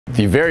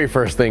The very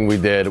first thing we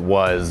did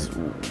was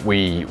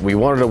we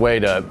wanted a way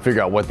to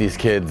figure out what these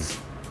kids,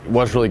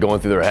 what's really going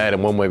through their head,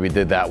 and one way we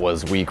did that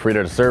was we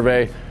created a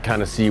survey,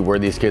 kind of see where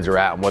these kids are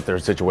at and what their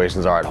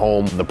situations are at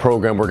home. The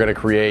program we're going to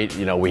create,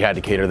 you know, we had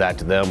to cater that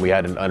to them. We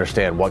had to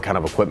understand what kind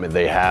of equipment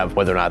they have,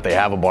 whether or not they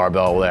have a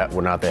barbell, whether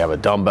or not they have a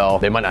dumbbell.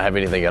 They might not have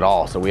anything at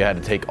all, so we had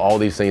to take all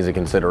these things into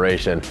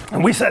consideration.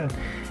 And we said,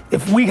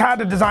 if we had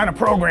to design a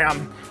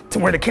program to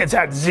where the kids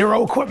had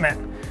zero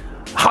equipment,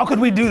 how could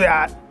we do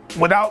that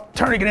without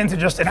turning it into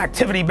just an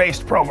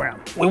activity-based program?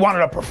 We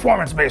wanted a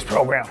performance-based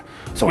program.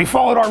 So we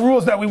followed our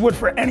rules that we would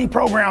for any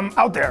program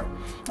out there.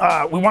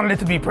 We wanted it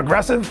to be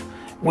progressive,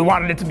 we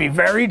wanted it to be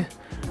varied,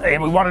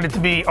 and we wanted it to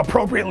be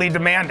appropriately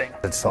demanding.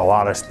 It's a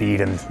lot of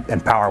speed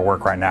and power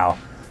work right now,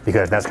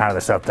 because that's kind of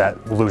the stuff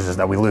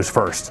that we lose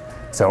first.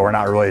 So we're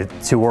not really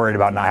too worried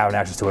about not having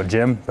access to a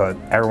gym, but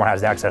everyone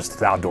has access to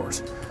the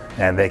outdoors.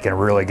 And they can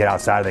really get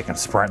outside, they can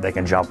sprint, they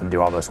can jump and do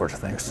all those sorts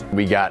of things.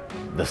 We got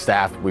the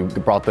staff, we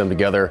brought them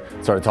together,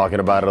 started talking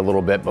about it a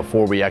little bit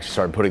before we actually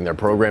started putting their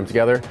program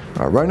together.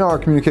 Right now our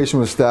communication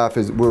with staff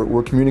is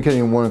we're communicating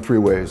in one of three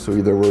ways. So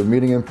either we're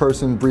meeting in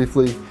person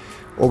briefly,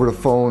 over the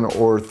phone,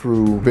 or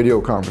through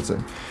video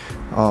conferencing.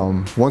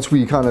 Once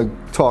we kind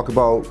of talk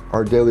about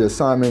our daily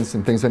assignments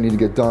and things that need to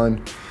get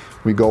done,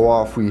 we go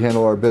off, we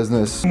handle our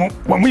business.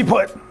 When we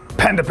put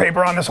pen to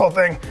paper on this whole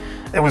thing,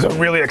 it was a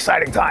really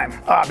exciting time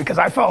because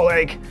I felt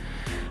like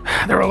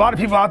there were a lot of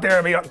people out there.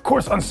 I mean, of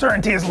course,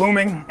 uncertainty is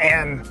looming,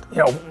 and you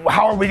know,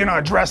 how are we going to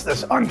address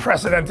this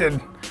unprecedented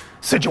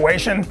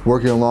situation?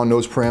 Working along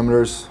those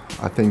parameters,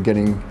 I think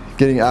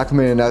getting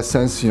acclimated in that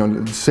sense, you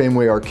know, the same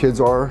way our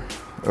kids are,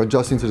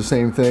 adjusting to the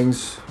same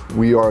things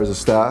we are as a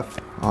staff.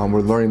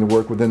 We're learning to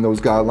work within those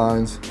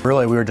guidelines.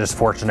 Really, we were just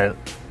fortunate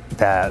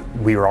that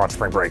we were on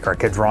spring break. Our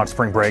kids were on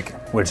spring break,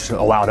 which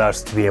allowed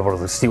us to be able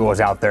to see what was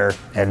out there,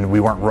 and we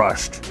weren't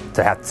rushed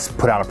to have to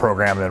put out a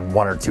program in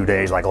 1 or 2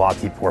 days like a lot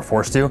of people were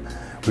forced to.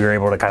 We were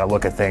able to kind of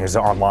look at things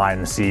online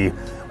and see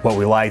what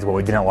we liked, what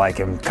we didn't like,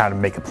 and kind of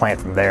make a plan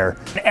from there.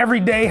 Every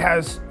day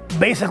has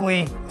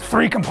basically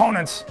 3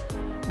 components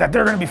that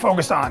they're going to be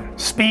focused on: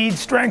 speed,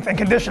 strength, and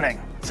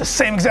conditioning. It's the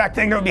same exact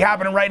thing that would be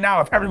happening right now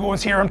if everyone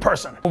was here in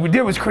person. What we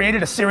did was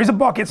created a series of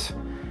buckets,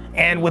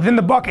 and within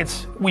the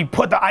buckets, we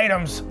put the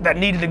items that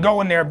needed to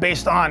go in there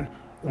based on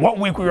what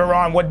week we were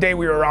on, what day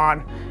we were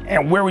on,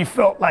 and where we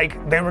felt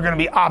like they were going to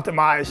be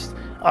optimized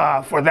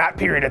for that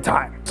period of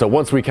time. So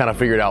once we kind of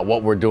figured out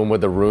what we're doing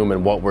with the room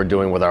and what we're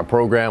doing with our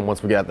program,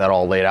 once we got that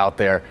all laid out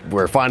there,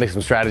 we're finding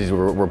some strategies,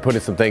 we're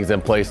putting some things in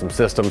place, some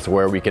systems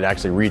where we can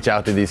actually reach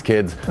out to these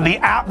kids. The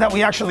app that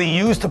we actually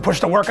use to push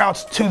the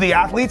workouts to the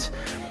athletes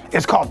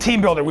is called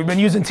TeamBuildr. We've been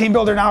using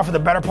TeamBuildr now for the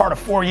better part of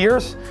 4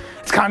 years.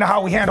 It's kind of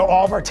how we handle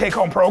all of our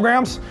take-home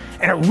programs,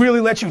 and it really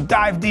lets you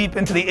dive deep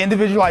into the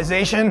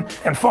individualization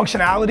and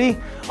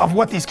functionality of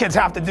what these kids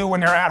have to do when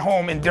they're at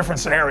home in different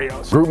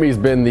scenarios. GroupMe's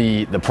been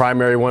the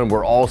primary one.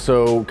 We're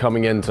also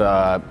coming into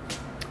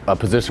a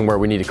position where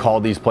we need to call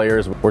these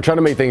players. We're trying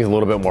to make things a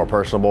little bit more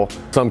personable.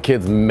 Some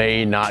kids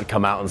may not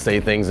come out and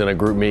say things in a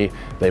GroupMe.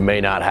 They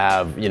may not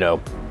have, you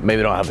know, maybe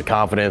they don't have the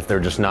confidence.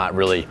 They're just not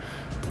really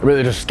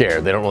just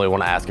scared. They don't really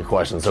want to ask a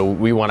question. So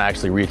we want to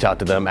actually reach out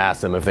to them, ask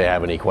them if they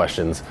have any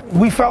questions.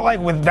 We felt like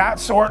with that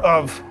sort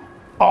of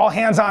all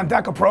hands on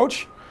deck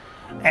approach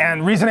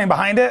and reasoning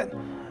behind it,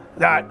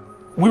 that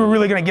we were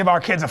really going to give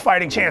our kids a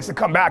fighting chance to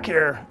come back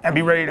here and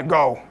be ready to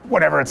go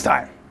whenever it's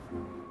time.